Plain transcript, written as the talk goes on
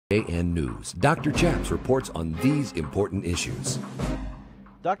PIJN News. Dr. Chaps reports on these important issues.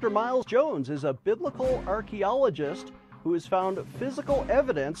 Dr. Miles Jones is a biblical archaeologist who has found physical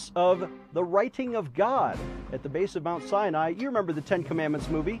evidence of the writing of God at the base of Mount Sinai. You remember the Ten Commandments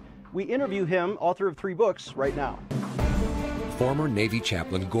movie. We interview him, author of 3 books, right now. Former Navy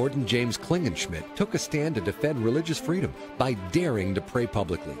chaplain Gordon James Klingenschmitt took a stand to defend religious freedom by daring to pray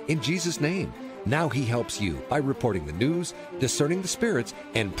publicly in Jesus' name. Now he helps you by reporting the news, discerning the spirits,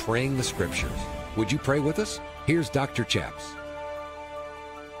 and praying the scriptures. Would you pray with us? Here's Dr. Chaps.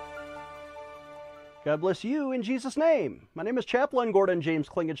 God bless you in Jesus' name. My name is Chaplain Gordon James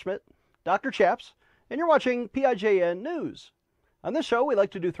Klingenschmitt, Dr. Chaps, and you're watching PIJN News. On this show, we like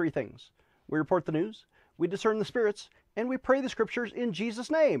to do 3 things. We report the news, we discern the spirits, and we pray the scriptures in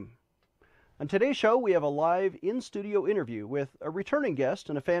Jesus' name. On today's show, we have a live in-studio interview with a returning guest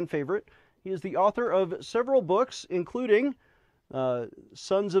and a fan favorite. He is the author of several books, including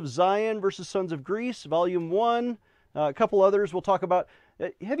Sons of Zion versus Sons of Greece, Volume 1, a couple others we'll talk about.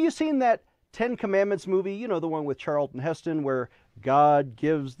 Have you seen that Ten Commandments movie? You know, the one with Charlton Heston where God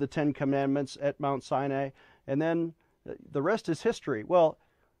gives the Ten Commandments at Mount Sinai, and then the rest is history. Well,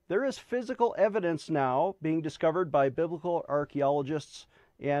 there is physical evidence now being discovered by biblical archaeologists,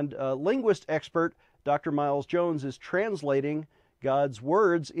 and linguist expert Dr. Miles Jones is translating God's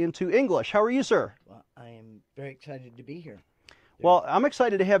words into English. How are you, sir? Well, I am very excited to be here. Well, I'm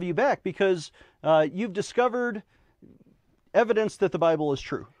excited to have you back because you've discovered evidence that the Bible is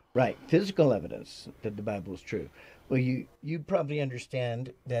true. Right, physical evidence that the Bible is true. Well, you probably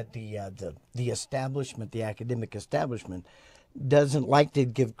understand that the establishment, the academic establishment, doesn't like to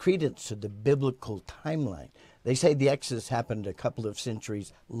give credence to the biblical timeline. They say the Exodus happened a couple of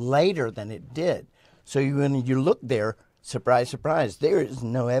centuries later than it did. So when you look there, surprise, surprise, there is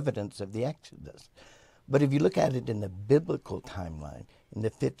no evidence of the Exodus. But if you look at it in the biblical timeline, in the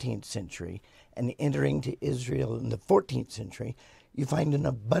 15th century, and entering to Israel in the 14th century, you find an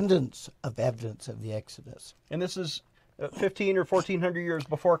abundance of evidence of the Exodus. And this is 15 or 1400 years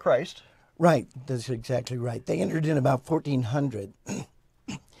before Christ. Right, that's exactly right. They entered in about 1400.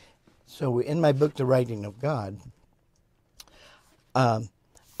 So in my book, The Writing of God,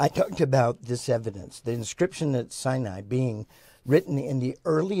 I talked about this evidence, the inscription at Sinai being written in the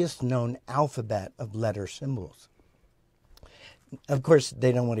earliest known alphabet of letter symbols. Of course,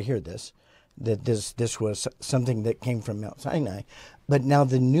 they don't want to hear this, that this was something that came from Mount Sinai. But now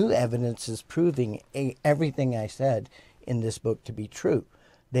the new evidence is proving everything I said in this book to be true.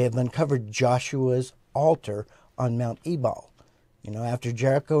 They have uncovered Joshua's altar on Mount Ebal. You know, after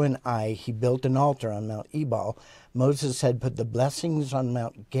Jericho and Ai, he built an altar on Mount Ebal. Moses had put the blessings on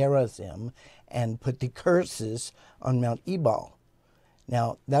Mount Gerizim and put the curses on Mount Ebal.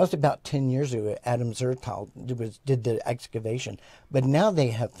 Now, that was about 10 years ago. Adam Zertal did the excavation. But now they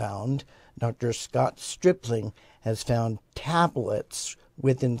have found, Dr. Scott Stripling has found tablets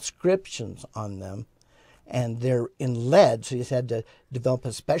with inscriptions on them. And they're in lead, so he's had to develop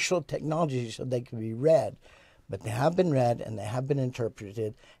a special technology so they can be read. But they have been read, and they have been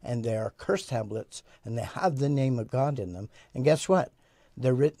interpreted, and they are curse tablets, and they have the name of God in them. And guess what?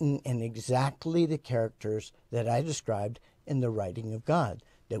 They're written in exactly the characters that I described in the writing of God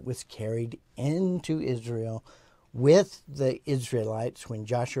that was carried into Israel with the Israelites when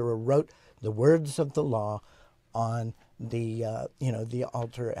Joshua wrote the words of the law on the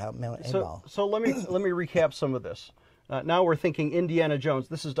altar at Mount Ebal. So let me recap some of this. Now we're thinking Indiana Jones.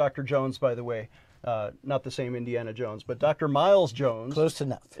 This is Dr. Jones, by the way, not the same Indiana Jones, but Dr. Miles Jones. Close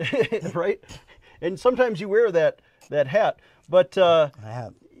enough, right? And sometimes you wear that hat, but I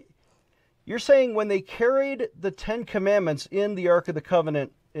have. You're saying when they carried the Ten Commandments in the Ark of the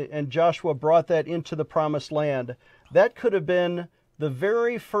Covenant and Joshua brought that into the Promised Land, that could have been the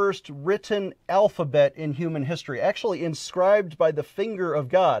very first written alphabet in human history, actually inscribed by the finger of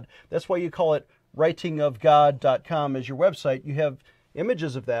God. That's why you call it writingofgod.com as your website. You have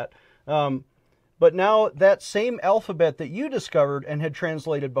images of that. But now that same alphabet that you discovered and had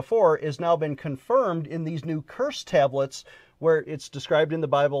translated before is now been confirmed in these new curse tablets where it's described in the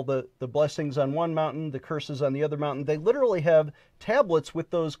Bible, the blessings on one mountain, the curses on the other mountain. They literally have tablets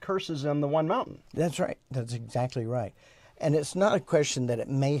with those curses on the one mountain. That's right. That's exactly right. And it's not a question that it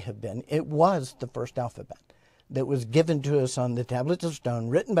may have been. It was the first alphabet that was given to us on the tablets of stone,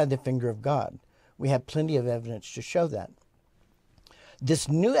 written by the finger of God. We have plenty of evidence to show that. This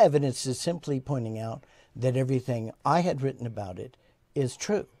new evidence is simply pointing out that everything I had written about it is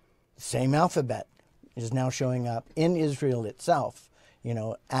true. The same alphabet is now showing up in Israel itself,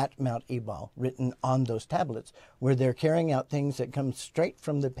 at Mount Ebal, written on those tablets, where they're carrying out things that come straight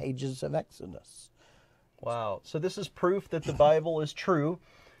from the pages of Exodus. Wow. So this is proof that the Bible is true.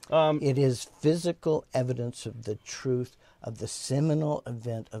 It is physical evidence of the truth of the seminal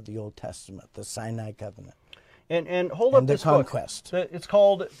event of the Old Testament, the Sinai covenant. And hold up this conquest. book. It's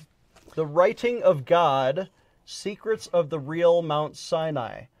called The Writing of God, Secrets of the Real Mount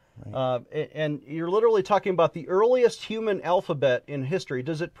Sinai. Right. And you're literally talking about the earliest human alphabet in history.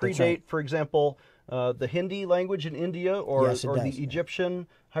 Does it predate, right, for example, the Hindi language in India or, yes, or the Egyptian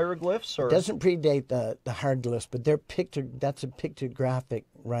hieroglyphs? Or? It doesn't predate the hieroglyphs, but that's a pictographic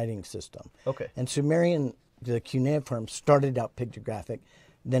writing system. Okay. And Sumerian, the cuneiform, started out pictographic,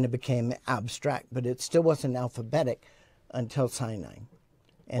 then it became abstract, but it still wasn't alphabetic until Sinai.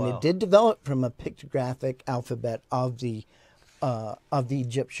 And wow, it did develop from a pictographic alphabet of the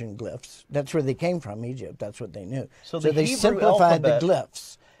Egyptian glyphs. That's where they came from, Egypt. That's what they knew. So they simplified the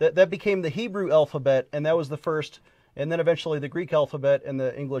glyphs. That became the Hebrew alphabet, and that was the first, and then eventually the Greek alphabet and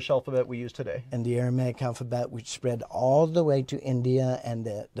the English alphabet we use today. And the Aramaic alphabet, which spread all the way to India, and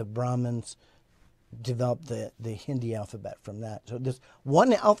the Brahmins developed the Hindi alphabet from that. So this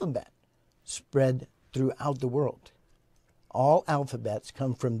one alphabet spread throughout the world. All alphabets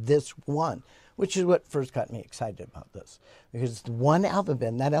come from this one, which is what first got me excited about this. Because it's one alphabet,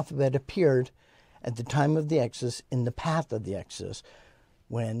 and that alphabet appeared at the time of the Exodus, in the path of the Exodus,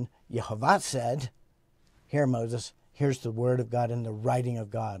 when Jehovah said, "Here, Moses, here's the word of God and the writing of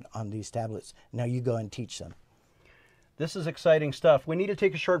God on these tablets. Now you go and teach them." This is exciting stuff. We need to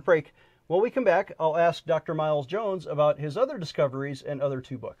take a short break. When we come back, I'll ask Dr. Miles Jones about his other discoveries and other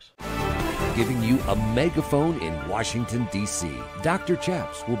 2 books. Giving you a megaphone in Washington, D.C. Dr.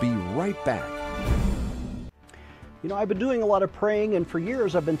 Chaps will be right back. You know, I've been doing a lot of praying, and for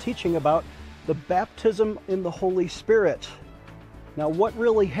years I've been teaching about the baptism in the Holy Spirit. Now, what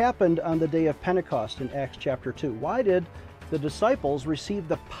really happened on the day of Pentecost in Acts chapter 2? Why did the disciples receive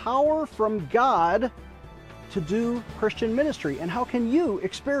the power from God to do Christian ministry? And how can you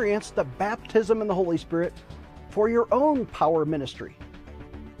experience the baptism in the Holy Spirit for your own power ministry?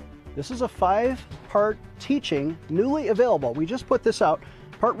 This is a 5-part teaching, newly available. We just put this out.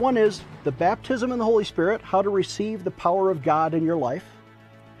 Part 1 is the baptism in the Holy Spirit, how to receive the power of God in your life.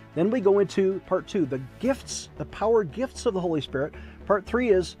 Then we go into part 2, the gifts, the power gifts of the Holy Spirit. Part 3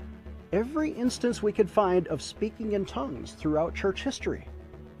 is every instance we could find of speaking in tongues throughout church history.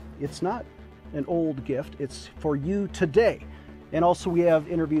 It's not an old gift, it's for you today. And also we have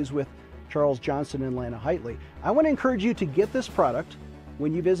interviews with Charles Johnson and Lana Heitley. I want to encourage you to get this product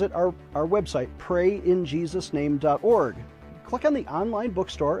when you visit our website, prayinjesusname.org. Click on the online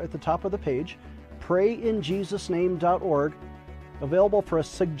bookstore at the top of the page, prayinjesusname.org, available for a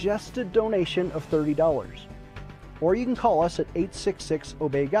suggested donation of $30. Or you can call us at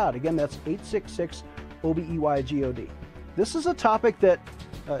 866-OBEY-GOD. Again, that's 866-OBEY-GOD. This is a topic that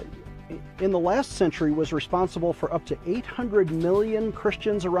in the last century was responsible for up to 800 million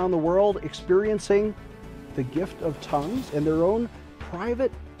Christians around the world experiencing the gift of tongues and their own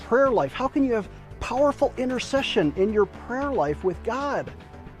private prayer life. How can you have powerful intercession in your prayer life with God?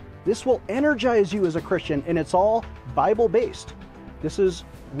 This will energize you as a Christian, and it's all Bible-based. This is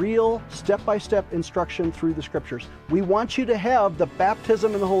real step-by-step instruction through the Scriptures. We want you to have the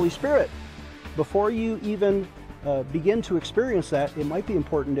baptism in the Holy Spirit. Before you even begin to experience that, it might be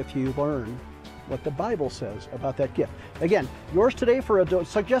important if you learn what the Bible says about that gift. Again, yours today for a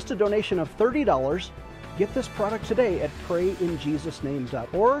suggested donation of $30. Get this product today at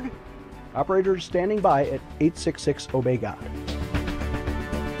prayinjesusname.org. Operators standing by at 866-OBEY-GOD.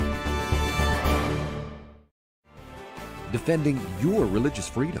 Defending your religious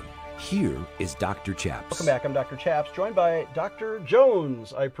freedom. Here is Dr. Chaps. Welcome back. I'm Dr. Chaps, joined by Dr.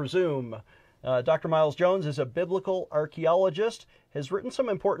 Jones, I presume. Dr. Miles Jones is a biblical archaeologist, has written some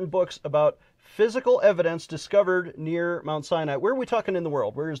important books about physical evidence discovered near Mount Sinai. Where are we talking in the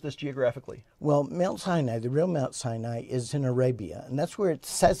world? Where is this geographically? Well, Mount Sinai, the real Mount Sinai, is in Arabia, and that's where it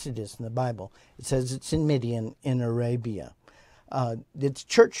says it is in the Bible. It says it's in Midian in Arabia. It's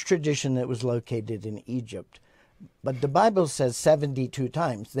church tradition that it was located in Egypt. But the Bible says 72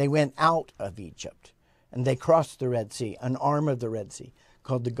 times they went out of Egypt, and they crossed the Red Sea, an arm of the Red Sea,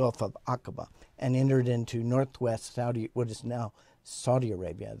 called the Gulf of Aqaba, and entered into northwest Saudi, what is now Saudi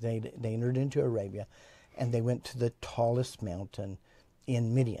Arabia. They entered into Arabia, and they went to the tallest mountain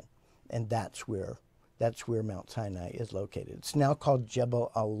in Midian, and that's where Mount Sinai is located. It's now called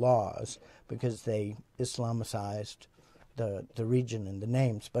Jebel al-Lawz because they Islamicized the region and the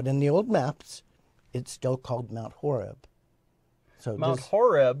names. But in the old maps, it's still called Mount Horeb. So Mount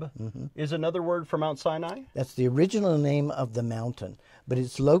Horeb is another word for Mount Sinai? That's the original name of the mountain, but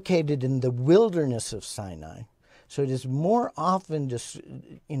it's located in the wilderness of Sinai. So it is more often just,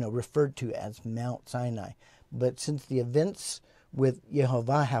 referred to as Mount Sinai. But since the events with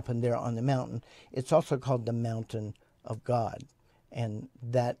Yehovah happened there on the mountain. It's also called the mountain of God. And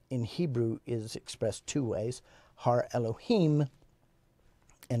that in Hebrew is expressed two ways, Har Elohim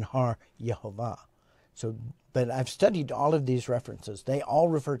and Har Yehovah. So, but I've studied all of these references. They all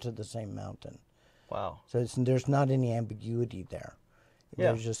refer to the same mountain. Wow. So there's not any ambiguity there.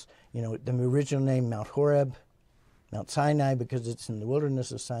 Yeah. There's just, the original name, Mount Horeb, Mount Sinai, because it's in the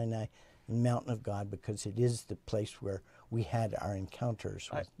wilderness of Sinai, and Mountain of God, because it is the place where we had our encounters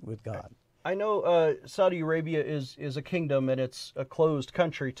with God. I know Saudi Arabia is a kingdom, and it's a closed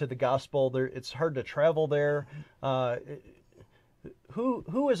country to the gospel. It's hard to travel there.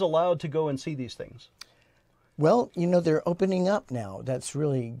 Who is allowed to go and see these things? Well, they're opening up now. That's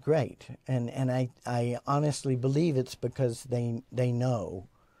really great. And I honestly believe it's because they know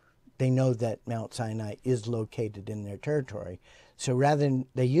that Mount Sinai is located in their territory. So rather than,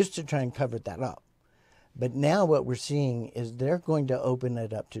 they used to try and cover that up. But now what we're seeing is they're going to open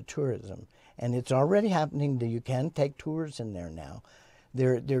it up to tourism. And it's already happening. You can take tours in there now.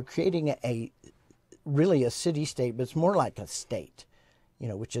 They're creating really a city-state, but it's more like a state,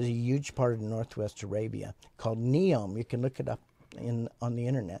 which is a huge part of Northwest Arabia, called Neom. You can look it up on the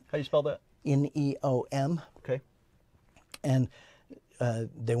internet. How do you spell that? Neom. Okay. And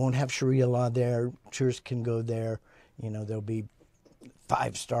they won't have Sharia law there. Tourists can go there. There'll be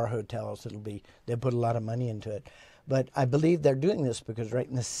 5-star hotels. They'll put a lot of money into it. But I believe they're doing this because right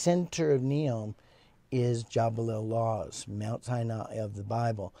in the center of Neom is Jabal el-Lawz, Mount Sinai of the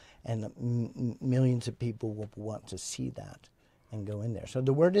Bible, and millions of people will want to see that and go in there. So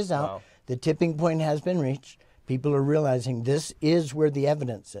the word is out. Wow. The tipping point has been reached. People are realizing this is where the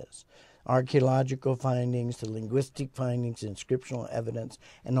evidence is. Archaeological findings, the linguistic findings, inscriptional evidence,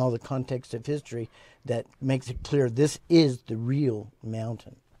 and all the context of history that makes it clear this is the real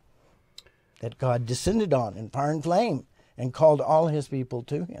mountain that God descended on in fire and flame and called all his people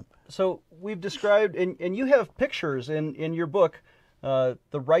to him. So we've described, and you have pictures in your book, The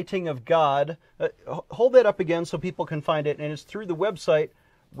Writing of God. Hold that up again so people can find it, and it's through the website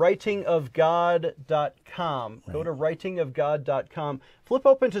writingofgod.com. Right. Go to writingofgod.com. Flip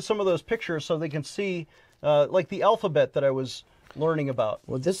open to some of those pictures so they can see, like the alphabet that I was learning about.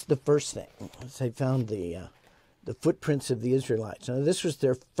 Well, this is the first thing. They found the footprints of the Israelites. Now, this was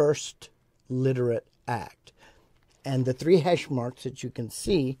their first literate act. And the 3 hash marks that you can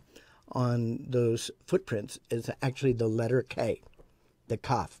see on those footprints is actually the letter K, the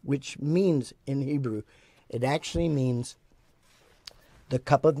Kaf, which means in Hebrew, it actually means the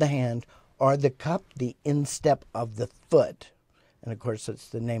cup of the hand, or the cup, the instep of the foot. And of course, that's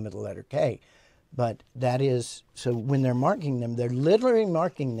the name of the letter K. But that is, so when they're marking them, they're literally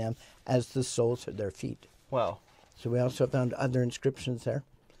marking them as the soles of their feet. Wow. So we also found other inscriptions there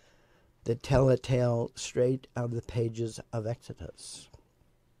that tell a tale straight out of the pages of Exodus.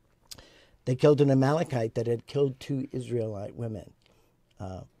 They killed an Amalekite that had killed 2 Israelite women,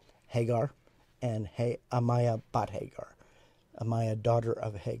 Hagar and Amaya bat Hagar. Amaya, daughter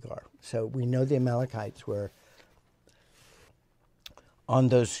of Hagar. So we know the Amalekites were on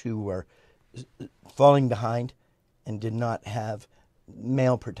those who were falling behind and did not have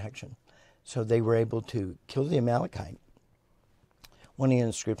male protection. So they were able to kill the Amalekite. One of the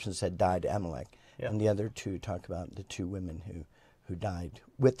inscriptions said died Amalek, and the other 2 talk about the 2 women who died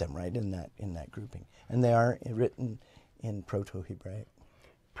with them, right, in that grouping. And they are written in Proto-Hebraic.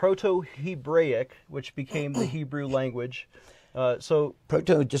 Proto-Hebraic, which became the Hebrew language. So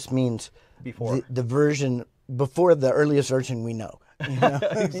Proto just means before the version before the earliest version we know.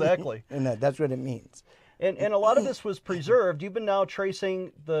 Exactly. And that's what it means. And a lot of this was preserved. You've been now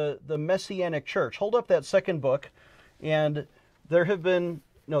tracing the Messianic Church. Hold up that second book, and there have been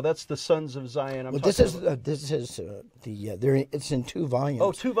that's the Sons of Zion. It's in 2 volumes.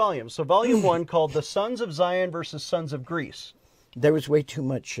 Oh, 2 volumes. So volume 1 called The Sons of Zion versus Sons of Greece. There was way too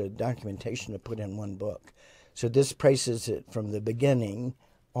much documentation to put in one book. So this traces it from the beginning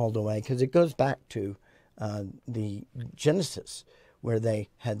all the way, because it goes back to the Genesis, where they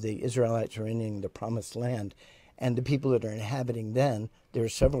had the Israelites were entering the Promised Land, and the people that are inhabiting then, there are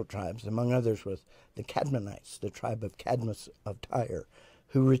several tribes, among others was the Cadmonites, the tribe of Cadmus of Tyre,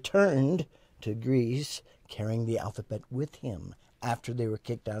 who returned to Greece carrying the alphabet with him after they were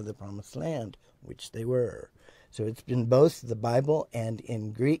kicked out of the Promised Land, which they were. So it's been both the Bible and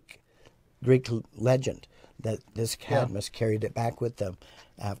in Greek legend that this Cadmus carried it back with them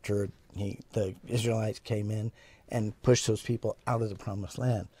after the Israelites came in and pushed those people out of the Promised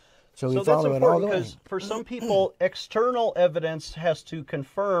Land. So we follow it all the way. Because for some people, external evidence has to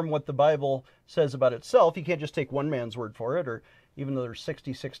confirm what the Bible says about itself. You can't just take one man's word for it, or even though there's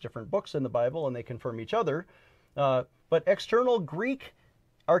 66 different books in the Bible and they confirm each other. but external Greek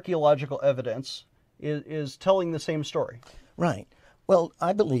archaeological evidence is telling the same story. Right. Well,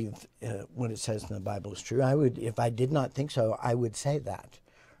 I believe what it says in the Bible is true. I would, if I did not think so, I would say that,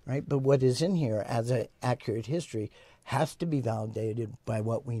 right? But what is in here as an accurate history has to be validated by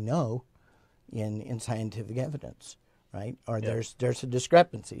what we know in scientific evidence, right? Or there's a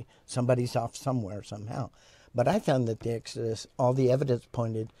discrepancy. Somebody's off somewhere somehow. But I found that the Exodus, all the evidence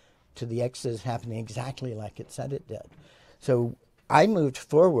pointed to the Exodus happening exactly like it said it did. So I moved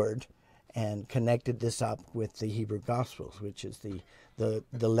forward and connected this up with the Hebrew Gospels, which is the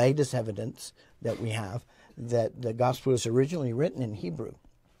latest evidence that we have that the Gospel was originally written in Hebrew.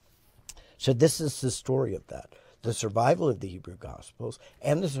 So this is the story of that. The survival of the Hebrew Gospels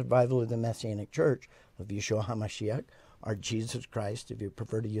and the survival of the Messianic Church of Yeshua HaMashiach, or Jesus Christ, if you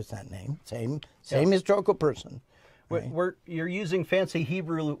prefer to use that name. Same historical person. Right? You're using fancy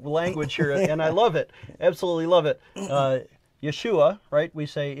Hebrew language here, and I love it. Absolutely love it. Yeshua, right? We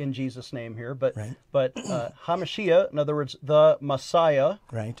say in Jesus' name here, but HaMashiach, in other words, the Messiah.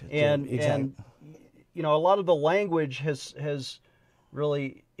 Right. And you know, a lot of the language has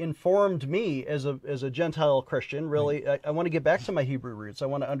really informed me as a Gentile Christian. Really, right. I want to get back to my Hebrew roots. I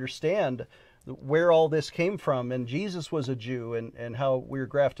want to understand where all this came from, and Jesus was a Jew, and how we were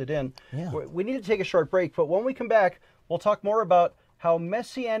grafted in. Yeah. We need to take a short break, but when we come back, we'll talk more about how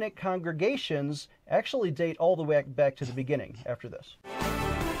Messianic congregations actually date all the way back to the beginning after this.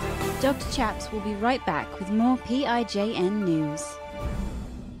 Dr. Chaps will be right back with more PIJN news.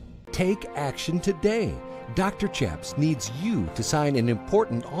 Take action today. Dr. Chaps needs you to sign an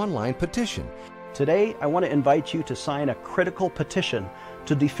important online petition. Today, I want to invite you to sign a critical petition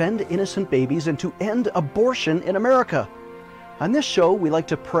to defend innocent babies and to end abortion in America. On this show, we like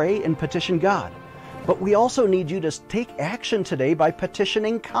to pray and petition God, but we also need you to take action today by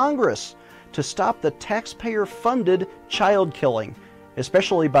petitioning Congress to stop the taxpayer-funded child killing,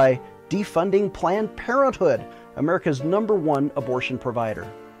 especially by defunding Planned Parenthood, America's #1 abortion provider.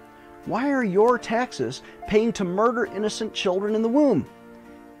 Why are your taxes paying to murder innocent children in the womb?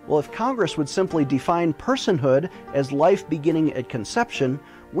 Well, if Congress would simply define personhood as life beginning at conception,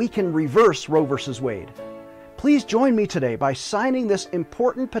 we can reverse Roe v. Wade. Please join me today by signing this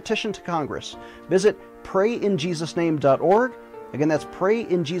important petition to Congress. Visit prayinjesusname.org. Again, that's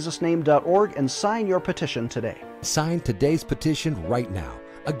prayinjesusname.org, and sign your petition today. Sign today's petition right now.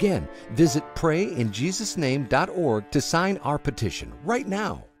 Again, visit prayinjesusname.org to sign our petition right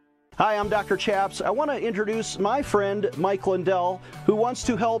now. Hi, I'm Dr. Chaps. I want to introduce my friend Mike Lindell, who wants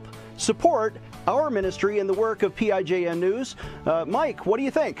to help support our ministry in the work of PIJN News. Mike, what do you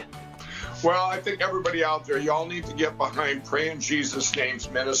think? Well, I think everybody out there, y'all need to get behind Pray in Jesus'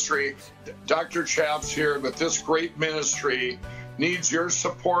 Name's ministry. Dr. Chaps here with this great ministry needs your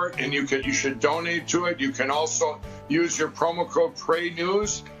support, and you should donate to it. You can also use your promo code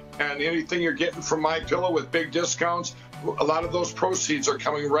PRAYNEWS, and anything you're getting from MyPillow with big discounts, a lot of those proceeds are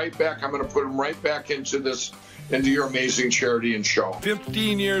coming right back. I'm going to put them right back into your amazing charity and show.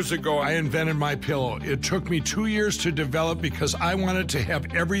 15 years ago, I invented MyPillow. It took me 2 years to develop because I wanted to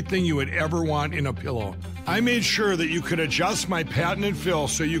have everything you would ever want in a pillow. I made sure that you could adjust my patented fill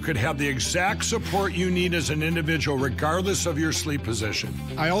so you could have the exact support you need as an individual, regardless of your sleep position.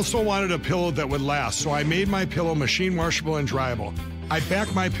 I also wanted a pillow that would last, so I made MyPillow machine washable and dryable. I back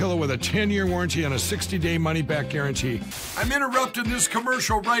MyPillow with a 10-year warranty and a 60-day money-back guarantee. I'm interrupting this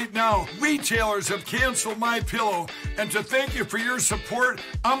commercial right now. Retailers have canceled MyPillow, and to thank you for your support,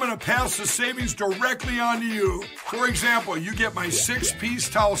 I'm going to pass the savings directly on to you. For example, you get my 6-piece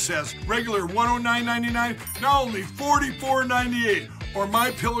towel sets, regular $109.99, now only $44.98. Or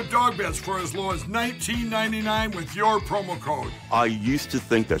MyPillow dog beds for as low as $19.99 with your promo code. I used to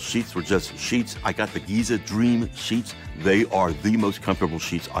think that sheets were just sheets. I got the Giza Dream sheets. They are the most comfortable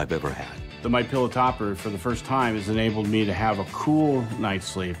sheets I've ever had. The MyPillow topper, for the first time, has enabled me to have a cool night's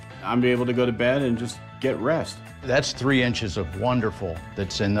sleep. I'm able to go to bed and just get rest. That's 3 inches of wonderful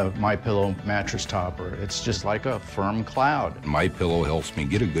that's in the MyPillow mattress topper. It's just like a firm cloud. MyPillow helps me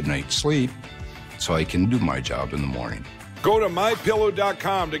get a good night's sleep so I can do my job in the morning. Go to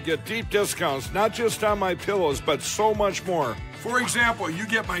MyPillow.com to get deep discounts, not just on my pillows, but so much more. For example, you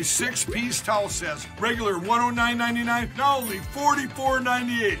get my 6-piece towel sets, regular $109.99, now only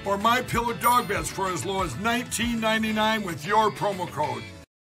 $44.98. Or MyPillow dog beds for as low as $19.99 with your promo code.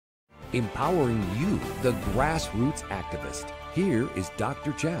 Empowering you, the grassroots activist. Here is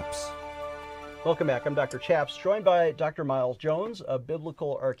Dr. Chaps. Welcome back. I'm Dr. Chaps, joined by Dr. Miles Jones, a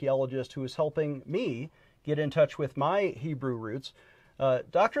biblical archaeologist who is helping me get in touch with my Hebrew roots.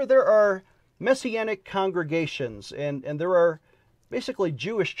 Doctor, there are Messianic congregations, and there are basically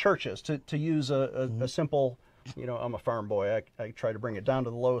Jewish churches, to use a simple You know, I'm a farm boy. I try to bring it down to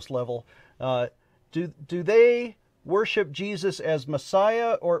the lowest level. Do they worship Jesus as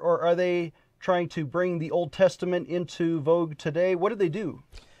Messiah, or are they trying to bring the Old Testament into vogue today? What do they do?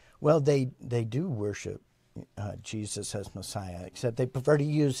 Well, they do worship Jesus as Messiah, except they prefer to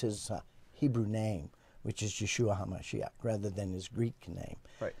use his Hebrew name, which is Yeshua HaMashiach, rather than his Greek name.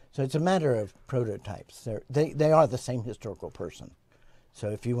 Right. So it's a matter of prototypes. They are the same historical person. So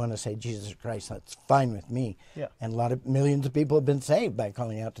if you want to say Jesus Christ, that's fine with me. Yeah. And millions of people have been saved by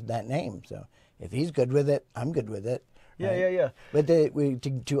calling out to that name. So if he's good with it, I'm good with it. Yeah, right? yeah. But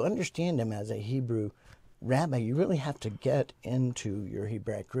to understand him as a Hebrew rabbi, you really have to get into your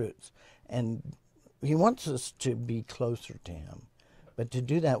Hebraic roots. And he wants us to be closer to him. But to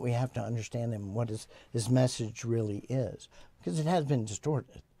do that, we have to understand him, what his message really is, because it has been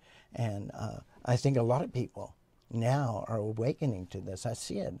distorted. And I think a lot of people now are awakening to this. I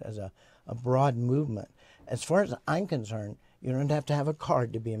see it as a broad movement. As far as I'm concerned, you don't have to have a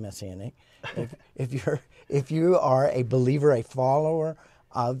card to be a Messianic. If you are a believer, a follower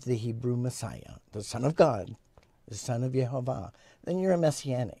of the Hebrew Messiah, the Son of God, the Son of Yehovah, then you're a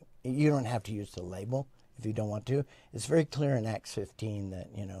Messianic. You don't have to use the label if you don't want to. It's very clear in Acts 15 that,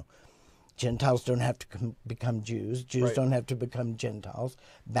 Gentiles don't have to become Jews. Jews Right. don't have to become Gentiles.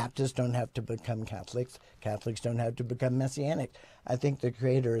 Baptists don't have to become Catholics. Catholics don't have to become Messianic. I think the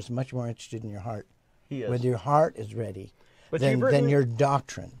Creator is much more interested in your heart. He is. Whether your heart is ready, But than your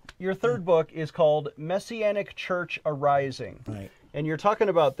doctrine. Your third book is called Messianic Church Arising. Right. And you're talking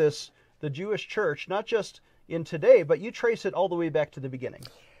about the Jewish church, not just in today, but you trace it all the way back to the beginning.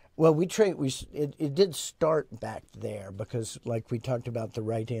 Well, it did start back there because, like we talked about, the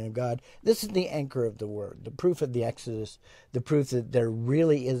right hand of God. This is the anchor of the Word, the proof of the Exodus, the proof that there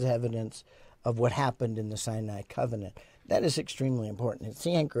really is evidence of what happened in the Sinai covenant. That is extremely important. It's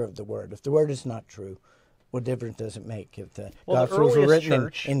the anchor of the Word. If the Word is not true, what difference does it make if the Gospels were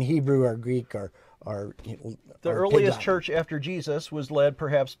written in Hebrew or Greek or the earliest church after Jesus was led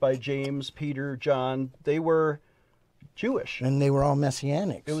perhaps by James, Peter, John. They were Jewish. And they were all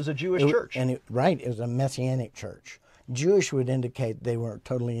Messianics. It was a Jewish church. It was a Messianic church. Jewish would indicate they weren't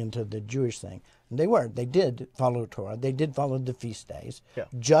totally into the Jewish thing. And they were. They did follow Torah. They did follow the feast days,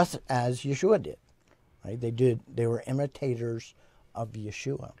 just as Yeshua did. Right? They did. They were imitators of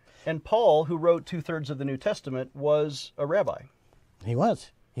Yeshua. And Paul, who wrote 2/3 of the New Testament, was a rabbi. He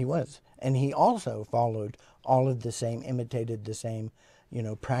was. And he also followed imitated the same,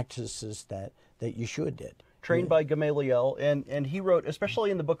 practices that Yeshua did. Trained by Gamaliel, and he wrote, especially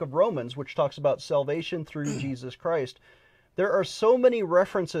in the book of Romans, which talks about salvation through Jesus Christ. There are so many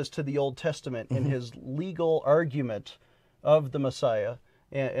references to the Old Testament in his legal argument of the Messiah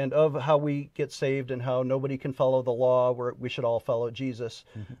and of how we get saved and how nobody can follow the law, where we should all follow Jesus.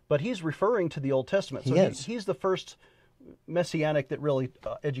 But he's referring to the Old Testament. So he's the first Messianic that really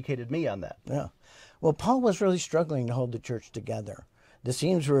educated me on that. Yeah. Well, Paul was really struggling to hold the church together. The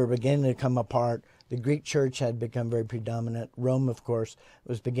seams were beginning to come apart. The Greek church had become very predominant. Rome, of course,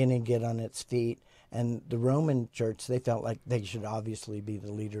 was beginning to get on its feet. And the Roman church, they felt like they should obviously be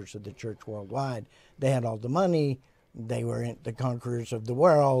the leaders of the church worldwide. They had all the money. They were the conquerors of the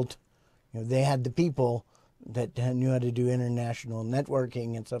world. They had the people that knew how to do international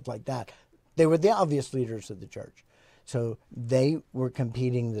networking and stuff like that. They were the obvious leaders of the church. So they were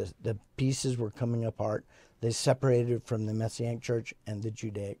competing. The pieces were coming apart. They separated from the Messianic church and the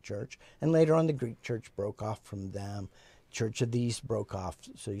Judaic church. And later on, the Greek church broke off from them. Church of the East broke off.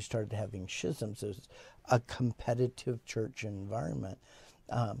 So you started having schisms. It was a competitive church environment.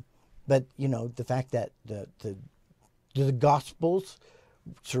 But, the fact that the Gospels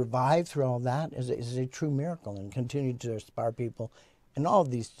survived through all that is a true miracle and continued to inspire people in all of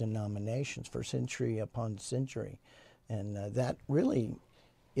these denominations for century upon century. And that really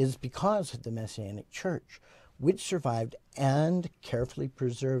is because of the Messianic church, which survived and carefully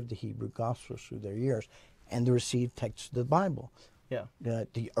preserved the Hebrew Gospels through their years and the received texts of the Bible. Yeah.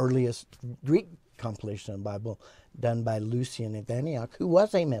 The earliest Greek compilation of the Bible done by Lucian of Antioch, who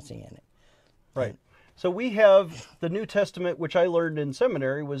was a Messianic. Right. So we have the New Testament, which I learned in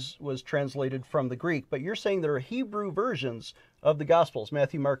seminary was translated from the Greek, but you're saying there are Hebrew versions of the Gospels,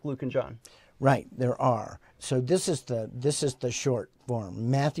 Matthew, Mark, Luke, and John. Right, there are. So this is the short form.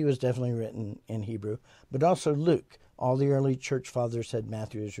 Matthew is definitely written in Hebrew, but also Luke. All the early church fathers said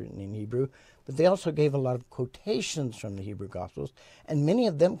Matthew is written in Hebrew, but they also gave a lot of quotations from the Hebrew Gospels, and many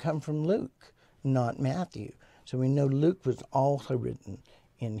of them come from Luke, not Matthew. So we know Luke was also written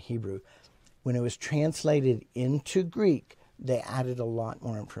in Hebrew. When it was translated into Greek, they added a lot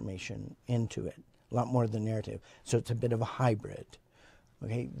more information into it, a lot more of the narrative. So it's a bit of a hybrid.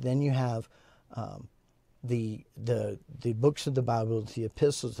 Okay, then you have the books of the Bible, the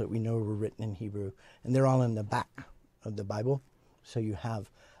epistles that we know were written in Hebrew, and they're all in the back of the Bible. So you have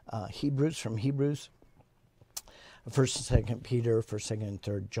Hebrews from Hebrews, 1st and 2nd Peter, 1st, 2nd, and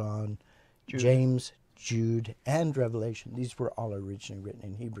 3rd John, James, Jude, and Revelation. These were all originally written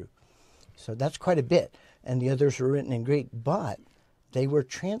in Hebrew. So that's quite a bit. And the others were written in Greek, but they were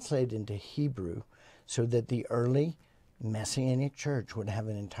translated into Hebrew so that the early Messianic church would have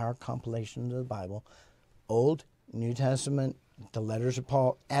an entire compilation of the Bible, Old, New Testament, the letters of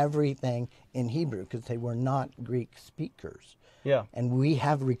Paul, everything in Hebrew, because they were not Greek speakers. Yeah. And we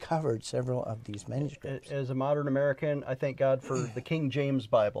have recovered several of these manuscripts. As a modern American, I thank God for the King James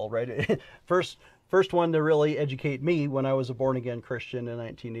Bible, right? First one to really educate me when I was a born-again Christian in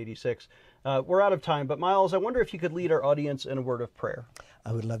 1986. We're out of time, but Miles, I wonder if you could lead our audience in a word of prayer.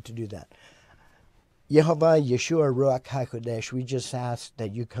 I would love to do that. Yehovah, Yeshua, Ruach HaKodesh, we just ask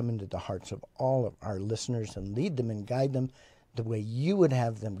that you come into the hearts of all of our listeners and lead them and guide them the way you would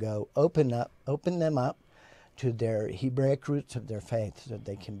have them go. Open them up to their Hebraic roots of their faith so that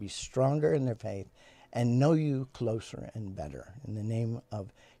they can be stronger in their faith and know you closer and better. In the name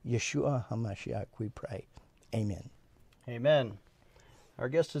of Yeshua HaMashiach, we pray. Amen. Amen. Our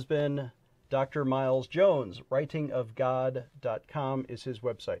guest has been Dr. Miles Jones. Writingofgod.com is his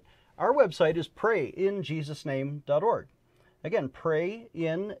website. Our website is prayinjesusname.org. Again,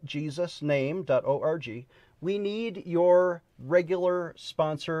 prayinjesusname.org. We need your regular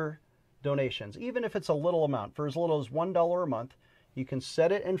sponsor donations, even if it's a little amount. For as little as $1 a month, you can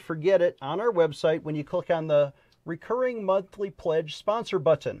set it and forget it on our website when you click on the Recurring Monthly Pledge Sponsor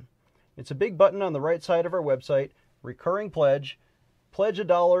button. It's a big button on the right side of our website, Recurring Pledge. Pledge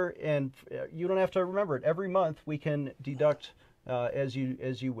 $1, and you don't have to remember it. Every month we can deduct as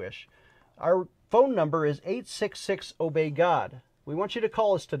you wish. Our phone number is 866-OBEY-GOD. We want you to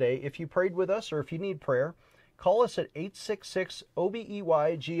call us today if you prayed with us or if you need prayer. Call us at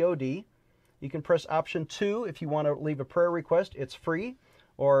 866-OBEY-GOD. You can press option 2 if you want to leave a prayer request. It's free.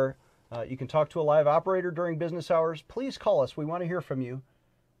 Or you can talk to a live operator during business hours. Please call us. We want to hear from you.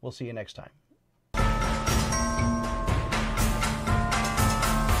 We'll see you next time.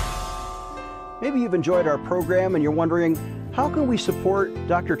 Maybe you've enjoyed our program and you're wondering, how can we support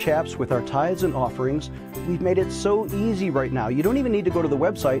Dr. Chaps with our tithes and offerings? We've made it so easy right now. You don't even need to go to the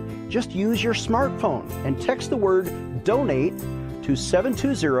website. Just use your smartphone and text the word donate to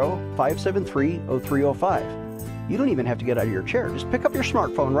 720-573-0305. You don't even have to get out of your chair. Just pick up your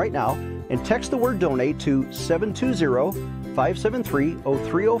smartphone right now and text the word donate to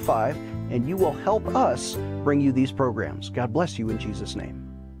 720-573-0305, and you will help us bring you these programs. God bless you in Jesus' name.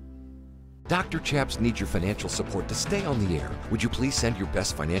 Dr. Chaps needs your financial support to stay on the air. Would you please send your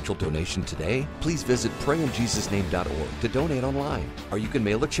best financial donation today? Please visit prayinjesusname.org to donate online. Or you can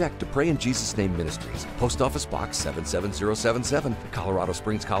mail a check to Pray in Jesus' Name Ministries, Post Office Box 77077, Colorado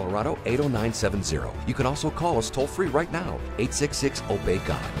Springs, Colorado 80970. You can also call us toll-free right now,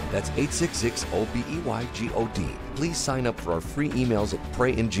 866-OBEY-GOD. That's 866-OBEY-GOD. Please sign up for our free emails at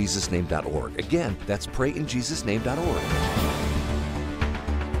prayinjesusname.org. Again, that's prayinjesusname.org.